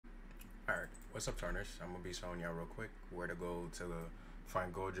What's up, Turners? I'm gonna be showing y'all real quick where to go to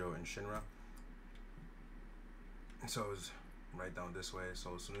find Gojo and Shinra. So it's right down this way.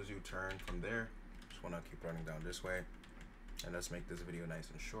 So as soon as you turn from there, just wanna keep running down this way. And let's make this video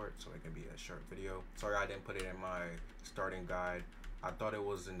nice and short so it can be a short video. Sorry I didn't put it in my starting guide. I thought it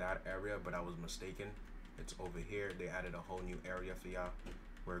was in that area, but I was mistaken. It's over here. They added a whole new area for y'all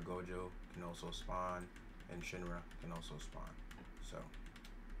where Gojo can also spawn and Shinra can also spawn. So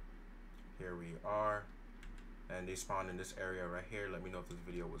here we are, and they spawn in this area right here. Let me know if this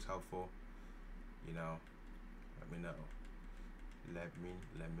video was helpful. You know, let me know. Let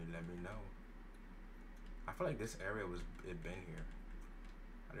me know. I feel like this area was been here.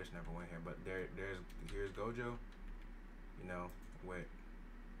 I just never went here, but here's Gojo. You know, with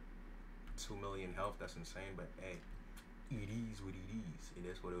 2 million health. That's insane, but hey, it is what it is. It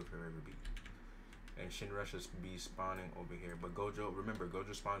is what it will forever be. And Shinra should be spawning over here. But Gojo, remember,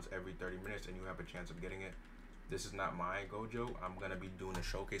 Gojo spawns every 30 minutes and you have a chance of getting it. This is not my Gojo. I'm going to be doing a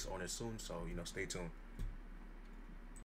showcase on it soon, so, you know, stay tuned.